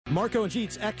Marco and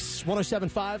Jeets,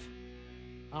 X1075.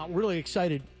 Really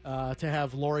excited to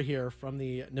have Laura here from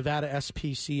the Nevada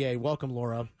SPCA. Welcome,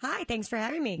 Laura. Hi, thanks for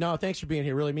having me. No, thanks for being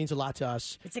here. Really means a lot to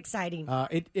us. It's exciting.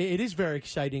 It is very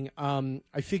exciting.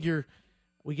 I figure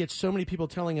we get so many people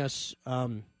telling us,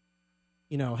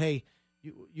 hey,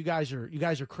 you guys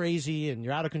are crazy and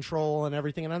you're out of control and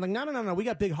everything. And I'm like, no. We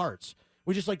got big hearts.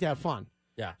 We just like to have fun.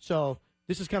 Yeah. So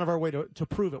this is kind of our way to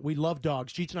prove it. We love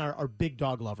dogs. Jeets and I are big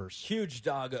dog lovers. Huge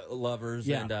dog lovers.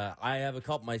 Yeah. And I have a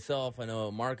couple myself. I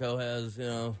know Marco has,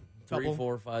 3, Couple.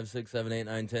 4, 5, 6, 7, 8,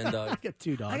 9, 10 dogs. I got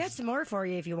 2 dogs. I got some more for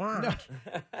you if you want.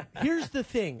 Here's the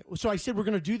thing. So I said we're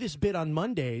going to do this bit on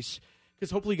Mondays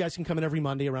because hopefully you guys can come in every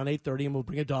Monday around 8:30 and we'll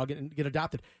bring a dog and get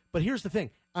adopted. But here's the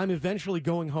thing. I'm eventually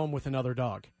going home with another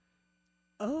dog.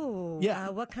 Oh, Yeah.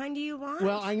 What kind do you want?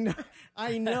 Well, I know.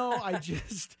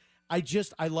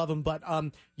 I love them. But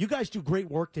you guys do great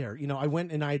work there. I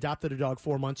went and I adopted a dog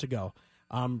 4 months ago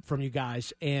from you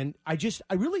guys. And I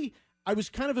was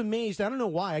kind of amazed. I don't know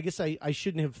why. I guess I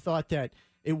shouldn't have thought that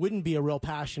it wouldn't be a real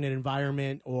passionate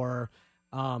environment or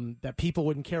that people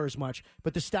wouldn't care as much.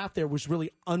 But the staff there was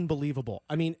really unbelievable.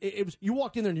 I mean, it was. You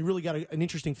walked in there and you really got an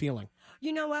interesting feeling.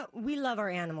 You know what? We love our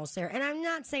animals there. And I'm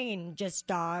not saying just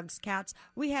dogs, cats.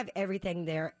 We have everything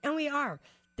there. And we are.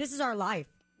 This is our life.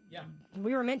 Yeah.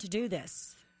 We were meant to do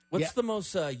this. What's the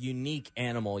most unique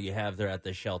animal you have there at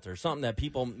the shelter? Something that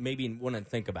people maybe wouldn't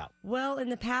think about. Well, in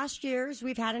the past years,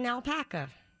 we've had an alpaca.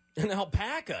 An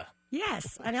alpaca?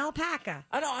 Yes, an alpaca.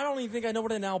 I don't even think I know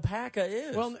what an alpaca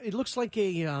is. Well, it looks like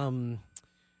a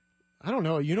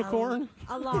a unicorn.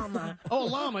 A llama. Oh, a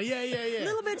llama. Yeah. A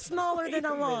little bit smaller than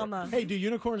a llama. Hey, do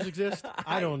unicorns exist?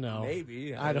 I don't know.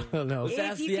 Maybe. I don't know. Let's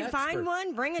ask If you the can find expert.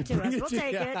 one, bring it to us. We'll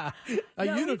take Yeah. it. A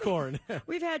No, unicorn.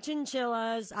 We've had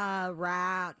chinchillas,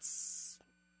 rats.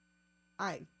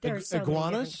 There's so many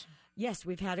Iguanas? different- Yes,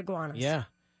 we've had iguanas. Yeah.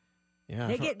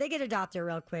 They get adopted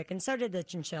real quick, and so did the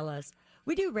chinchillas.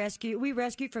 We do rescue. We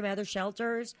rescue from other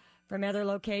shelters, from other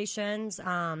locations.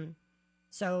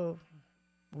 So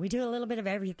we do a little bit of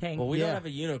everything. Well, we Yeah. don't have a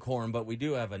unicorn, but we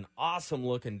do have an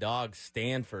awesome-looking dog,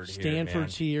 Stanford.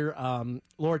 Stanford's here.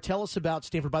 Laura, tell us about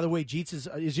Stanford. By the way,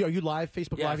 Jeets are you live?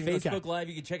 Facebook Yeah, Live? Facebook Okay. Live.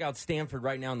 You can check out Stanford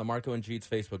right now on the Marco and Jeets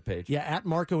Facebook page. Yeah, at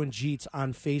Marco and Jeets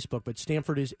on Facebook, but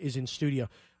Stanford is in studio.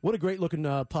 What a great-looking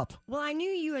pup. Well, I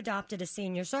knew you adopted a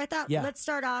senior, so I thought let's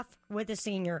start off with a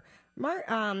senior.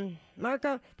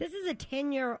 Marco, this is a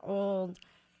 10-year-old.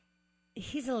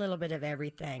 He's a little bit of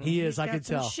everything. He is, He's I got can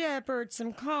some tell. shepherd,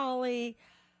 some collie,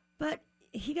 but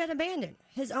he got abandoned.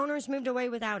 His owners moved away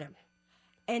without him.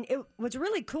 And what's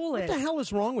really cool What is... the hell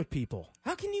is wrong with people?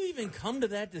 How can you even come to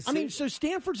that I decision? mean, so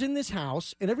Stanford's in this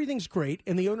house, and everything's great,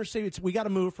 and the owners say we got to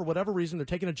move for whatever reason. They're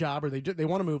taking a job, or they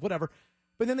want to move, whatever.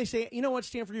 But then they say, you know what,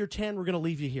 Stanford, you're 10, we're going to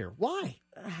leave you here. Why?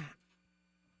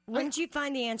 Once you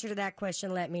find the answer to that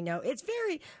question, let me know.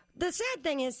 The sad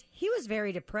thing is, he was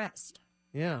very depressed.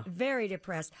 Yeah. Very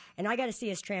depressed. And I got to see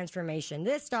his transformation.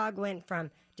 This dog went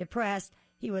from depressed.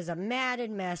 He was a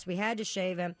matted mess. We had to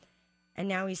shave him. And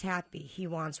now he's happy. He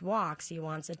wants walks. He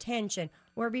wants attention.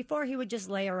 Where before he would just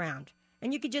lay around.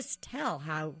 And you could just tell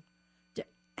how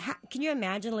can you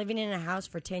imagine living in a house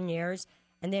for 10 years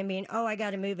and then being, I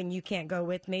got to move and you can't go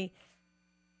with me?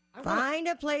 Find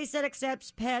a place that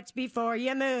accepts pets before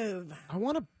you move. I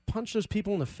want to punch those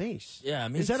people in the face. Yeah,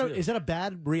 me is that too. is that a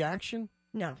bad reaction?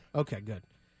 No. Okay, good.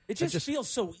 It just feels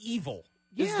so evil.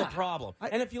 Is the Yeah. problem.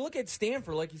 And if you look at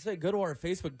Stanford, like you said, go to our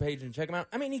Facebook page and check him out.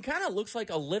 I mean, he kind of looks like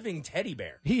a living teddy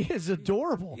bear. He is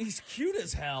adorable. He's cute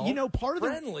as hell.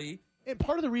 Friendly. And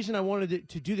part of the reason I wanted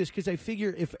to do this, because I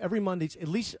figure if every Monday's, at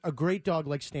least a great dog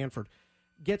like Stanford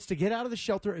gets to get out of the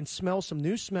shelter and smell some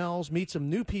new smells, meet some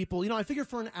new people. I figure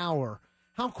for an hour,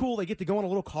 how cool they get to go on a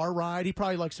little car ride. He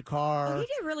probably likes the car. Oh, he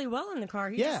did really well in the car.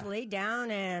 He just laid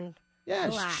down and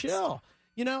relaxed. It's chill.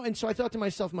 And so I thought to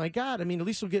myself, my God, I mean, at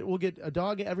least we'll get a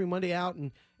dog every Monday out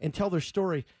and tell their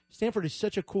story. Stanford is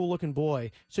such a cool looking boy.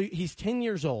 So he's 10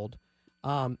 years old.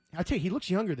 I tell you, he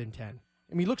looks younger than 10.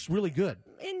 I mean, he looks really good.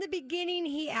 In the beginning,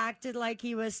 he acted like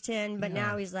he was 10, but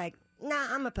now he's like,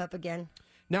 nah, I'm a pup again.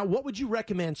 Now, what would you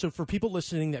recommend? So for people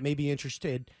listening that may be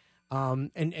interested,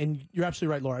 and you're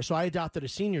absolutely right, Laura. So I adopted a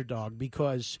senior dog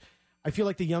because I feel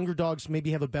like the younger dogs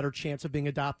maybe have a better chance of being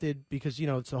adopted because,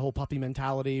 it's the whole puppy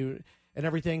mentality and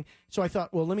everything. So I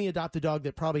thought, well, let me adopt a dog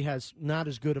that probably has not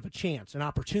as good of a chance, an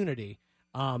opportunity.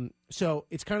 So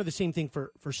it's kind of the same thing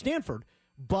for Stanford.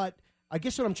 But I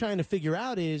guess what I'm trying to figure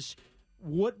out is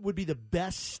what would be the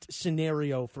best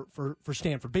scenario for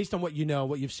Stanford based on what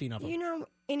what you've seen of him?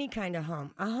 Any kind of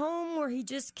home. A home where he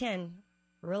just can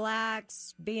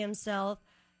relax, be himself.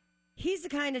 He's the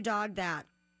kind of dog that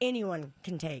anyone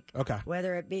can take. Okay.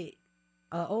 Whether it be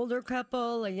an older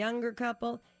couple, a younger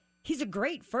couple. He's a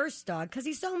great first dog because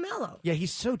he's so mellow. Yeah,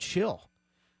 he's so chill.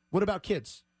 What about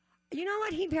kids? You know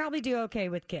what? He'd probably do okay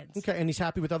with kids. Okay, and he's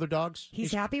happy with other dogs?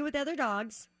 He's happy with other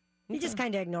dogs. He just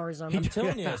kind of ignores them. I'm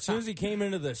telling you, as soon as he came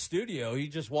into the studio, he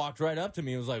just walked right up to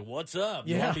me and was like, "What's up?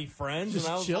 You want to be friends?" Just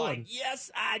and I was chilling. like, "Yes,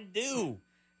 I do."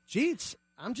 Jeez,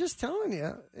 I'm just telling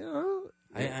you, you know.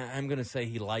 I'm going to say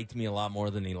he liked me a lot more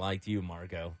than he liked you,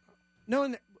 Marco. No,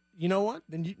 and you know what?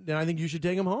 Then I think you should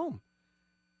take him home.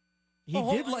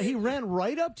 He ran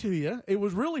right up to you. It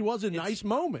was a nice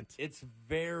moment. It's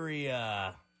very.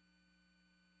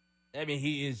 I mean,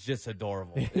 he is just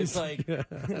adorable. It's like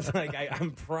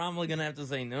I'm probably gonna have to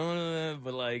say no,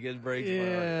 but like it breaks my heart.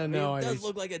 Yeah, no, he does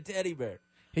look like a teddy bear.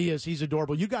 He is. He's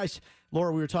adorable. You guys,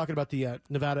 Laura, we were talking about the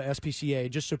Nevada SPCA.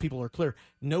 Just so people are clear,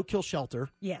 no kill shelter.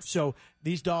 Yes. So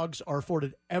these dogs are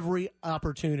afforded every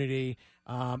opportunity,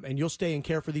 and you'll stay and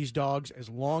care for these dogs as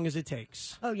long as it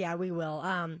takes. Oh yeah, we will.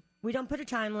 We don't put a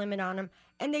time limit on them,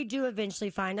 and they do eventually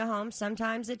find a home.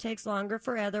 Sometimes it takes longer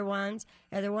for other ones.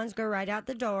 Other ones go right out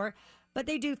the door, but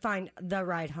they do find the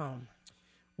right home.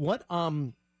 What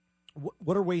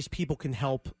are ways people can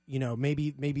help? You know,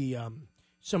 maybe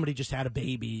somebody just had a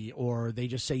baby, or they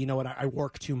just say, you know what, I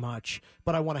work too much,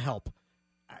 but I want to help.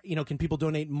 You know, can people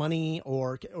donate money,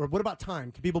 or what about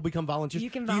time? Can people become volunteers? You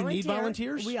can volunteer. Do you need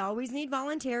volunteers? We always need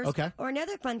volunteers. Okay. Or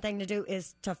another fun thing to do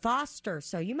is to foster.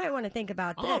 So you might want to think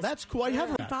about this. Oh, that's cool. I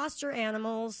have that. Foster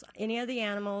animals, any of the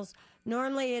animals.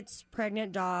 Normally it's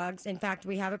pregnant dogs. In fact,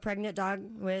 we have a pregnant dog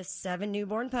with 7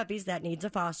 newborn puppies that needs a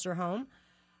foster home.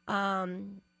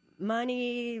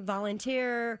 Money,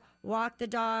 volunteer, walk the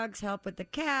dogs, help with the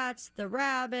cats, the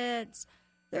rabbits.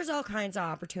 There's all kinds of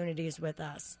opportunities with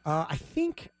us. I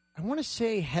want to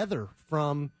say Heather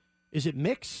from, is it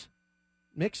Mix?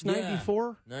 Mix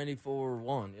 94?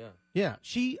 94-1, yeah. Yeah,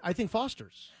 she, I think,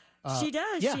 fosters. She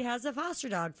does. Yeah. She has a foster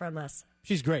dog from us.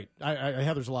 She's great.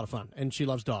 Heather's a lot of fun, and she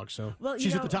loves dogs, so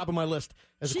she's at the top of my list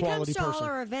as a quality person. She comes to all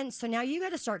our events, so now you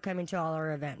got to start coming to all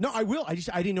our events. No, I will. I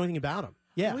didn't know anything about them.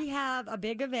 Yeah. We have a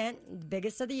big event, the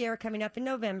biggest of the year, coming up in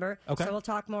November. Okay. So we'll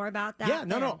talk more about that. Yeah,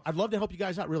 no. I'd love to help you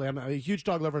guys out, really. I'm a huge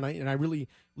dog lover, and I really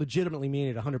legitimately mean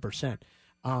it 100%.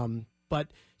 But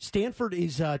Stanford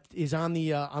is on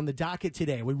the docket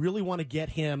today. We really want to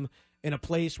get him in a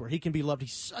place where he can be loved.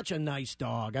 He's such a nice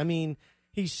dog. I mean,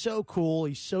 he's so cool.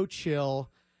 He's so chill.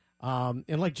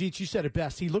 And like Jeets, you said it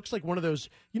best. He looks like one of those,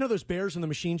 those bears in the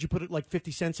machines you put it like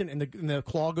 50 cents in, and the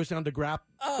claw goes down to grab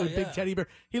the big teddy bear.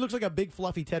 He looks like a big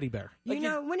fluffy teddy bear.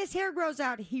 When his hair grows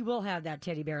out, he will have that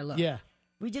teddy bear look. Yeah.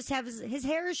 We just have his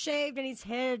hair is shaved and his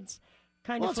head's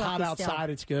kind of it's hot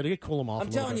outside. It's good. You cool him off. I'm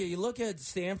telling you, you look at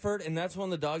Stanford, and that's one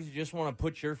of the dogs you just want to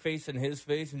put your face in his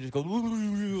face and just go,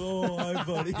 oh, hi,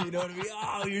 buddy. You know what I mean?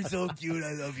 Oh, you're so cute.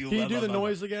 I love you. Can you do the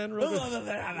noise again?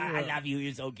 I love you.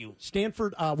 You're so cute.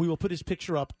 Stanford, we will put his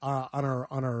picture up on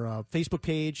our Facebook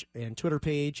page and Twitter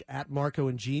page at Marco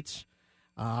and Jeets.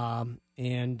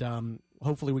 And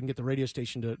hopefully we can get the radio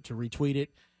station to retweet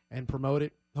it and promote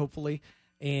it, hopefully.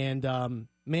 And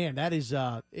man, that is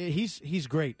he's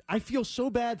great. I feel so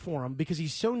bad for him because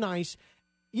he's so nice.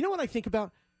 You know what I think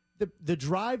about? The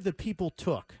drive that people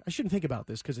took. I shouldn't think about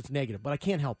this because it's negative, but I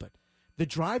can't help it. The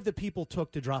drive that people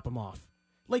took to drop him off.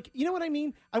 Like, you know what I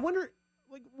mean? I wonder,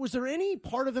 like, was there any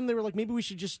part of them they were like, maybe we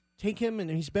should just take him, and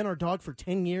he's been our dog for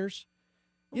 10 years?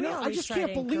 I just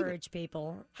can't believe encourage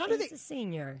people. How do he's a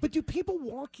senior. But do people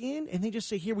walk in and they just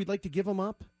say, here, we'd like to give him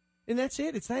up? And that's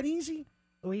it? It's that easy?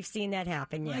 We've seen that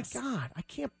happen, yes. My God, I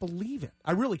can't believe it.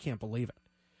 I really can't believe it.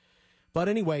 But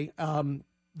anyway,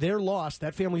 their loss,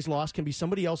 that family's loss, can be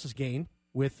somebody else's gain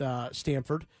with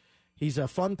Stanford. He's a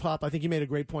fun pup. I think you made a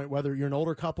great point. Whether you're an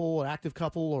older couple, an active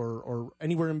couple, or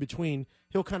anywhere in between,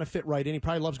 he'll kind of fit right in. He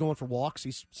probably loves going for walks.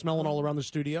 He's smelling all around the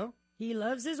studio. He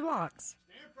loves his walks.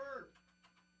 Stanford,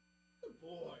 good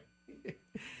boy.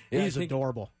 Yeah, he's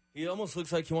adorable. He almost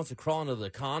looks like he wants to crawl into the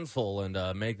console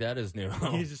and make that his new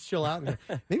home. He just chill out.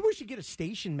 Maybe we should get a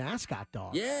station mascot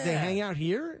dog. Yeah. They hang out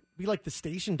here. Be like the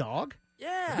station dog.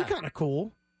 Yeah. That'd be kind of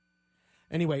cool.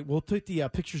 Anyway, we'll put the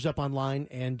pictures up online.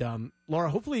 And, Laura,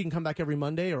 hopefully you can come back every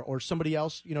Monday or somebody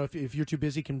else, if you're too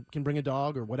busy, can bring a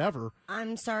dog or whatever.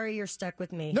 I'm sorry you're stuck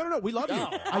with me. No, we love you.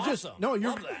 Awesome.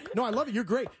 I love it. You're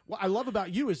great. What I love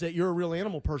about you is that you're a real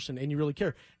animal person and you really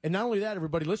care. And not only that,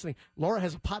 everybody listening, Laura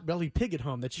has a pot-bellied pig at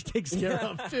home that she takes care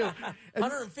of, too. And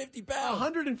 150 pounds.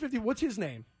 150. What's his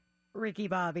name? Ricky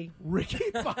Bobby.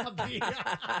 Ricky Bobby.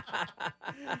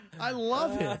 I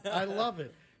love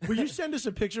it. Will you send us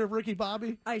a picture of Ricky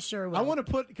Bobby? I sure will. I want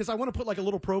to put like a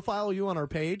little profile of you on our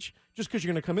page, just because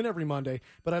you're going to come in every Monday.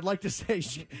 But I'd like to say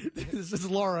this is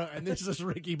Laura and this is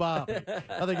Ricky Bobby.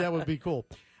 I think that would be cool.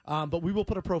 But we will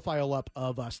put a profile up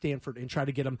of Stanford and try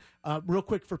to get them real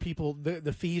quick for people,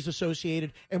 the fees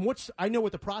associated. And I know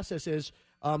what the process is,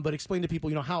 but explain to people,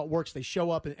 how it works. They show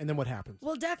up and then what happens?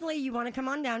 Well, definitely you want to come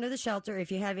on down to the shelter.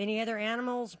 If you have any other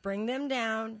animals, bring them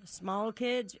down. Small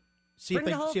kids, bring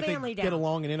the whole family down. Get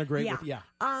along and integrate with,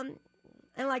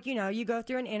 And you go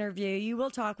through an interview. You will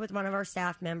talk with one of our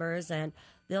staff members, and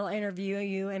they'll interview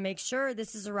you and make sure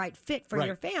this is the right fit for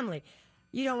your family.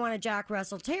 You don't want a Jack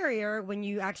Russell Terrier when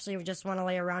you actually just want to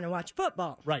lay around and watch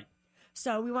football. Right.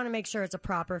 So we want to make sure it's a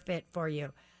proper fit for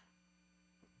you.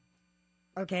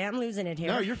 Okay, I'm losing it here.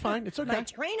 No, you're fine. It's okay. My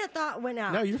train of thought went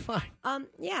out. No, you're fine.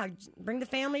 Bring the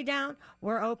family down.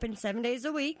 We're open 7 days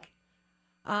a week.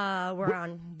 We're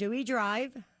on Dewey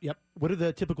Drive. Yep. What are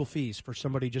the typical fees for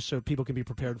somebody, just so people can be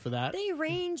prepared for that? They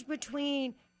range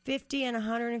between $50 and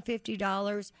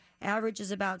 $150. Average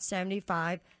is about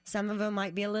 $75. Some of them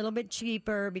might be a little bit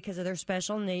cheaper because of their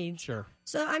special needs. Sure.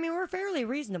 So, we're fairly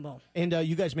reasonable. And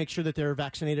you guys make sure that they're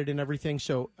vaccinated and everything.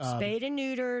 So spayed and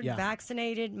neutered,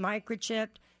 vaccinated,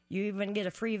 microchipped. You even get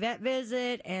a free vet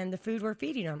visit and the food we're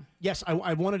feeding them. Yes,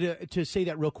 I wanted to say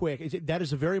that real quick. That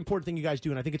is a very important thing you guys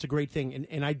do, and I think it's a great thing.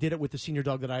 And I did it with the senior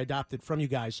dog that I adopted from you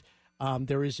guys.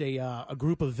 There is a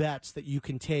group of vets that you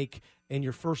can take, and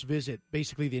your first visit,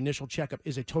 basically the initial checkup,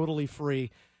 is a totally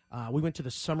free. We went to the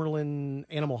Summerlin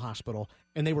Animal Hospital,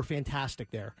 and they were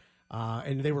fantastic there.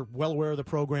 And they were well aware of the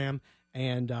program.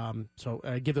 And so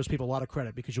I give those people a lot of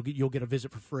credit because you'll get a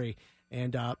visit for free.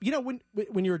 And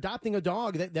when you're adopting a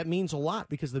dog, that means a lot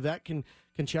because the vet can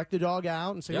check the dog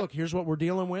out and say, look, here's what we're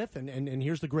dealing with, and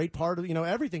here's the great part of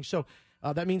everything. So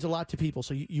that means a lot to people.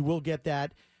 So you will get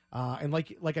that. And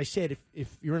like I said,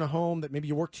 if you're in a home that maybe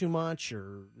you work too much,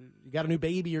 or you got a new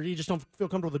baby, or you just don't feel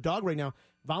comfortable with the dog right now,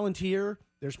 volunteer.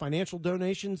 There's financial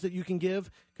donations that you can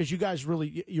give because you guys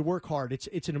really you work hard.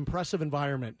 It's an impressive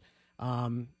environment.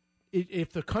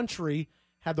 If the country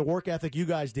had the work ethic you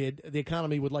guys did, the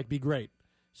economy would be great.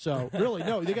 So really,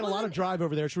 no, they got a lot of drive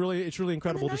over there. It's really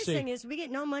incredible to see. The nice thing is we get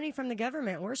no money from the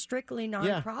government. We're strictly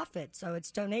nonprofit, so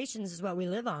it's donations is what we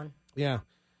live on. Yeah.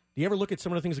 Do you ever look at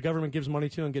some of the things the government gives money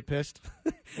to and get pissed?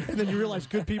 And then you realize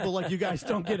good people like you guys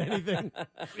don't get anything.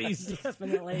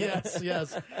 Definitely.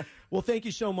 Yes. Well, thank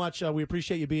you so much. We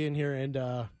appreciate you being here.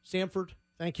 And Stanford,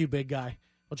 thank you, big guy.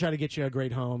 We'll try to get you a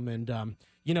great home. And,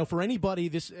 for anybody,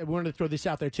 we wanted to throw this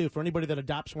out there, too. For anybody that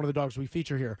adopts one of the dogs we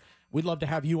feature here, we'd love to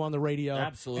have you on the radio.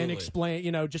 Absolutely. And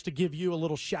explain, just to give you a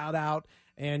little shout out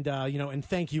and, and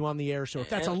thank you on the air. So if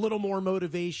that's a little more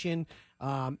motivation,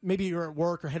 maybe you're at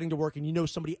work or heading to work and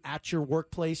somebody at your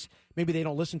workplace, maybe they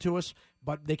don't listen to us,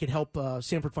 but they could help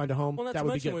Sanford find a home. Well, that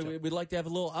would be good. We'd like to have a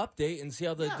little update and see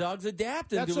how the dogs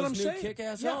adapt into this new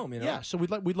kick-ass home. Yeah, so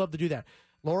we'd love to do that.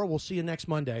 Laura, we'll see you next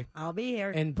Monday. I'll be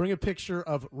here. And bring a picture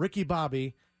of Ricky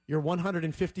Bobby, your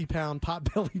 150-pound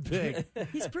potbelly pig.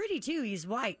 He's pretty, too. He's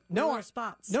white. No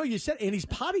spots. No, you said, and he's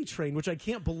potty trained, which I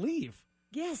can't believe.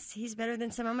 Yes, he's better than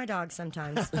some of my dogs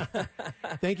sometimes.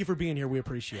 Thank you for being here. We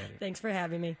appreciate it. Thanks for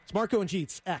having me. It's Marco and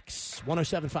Jeets, X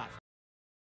 107.5.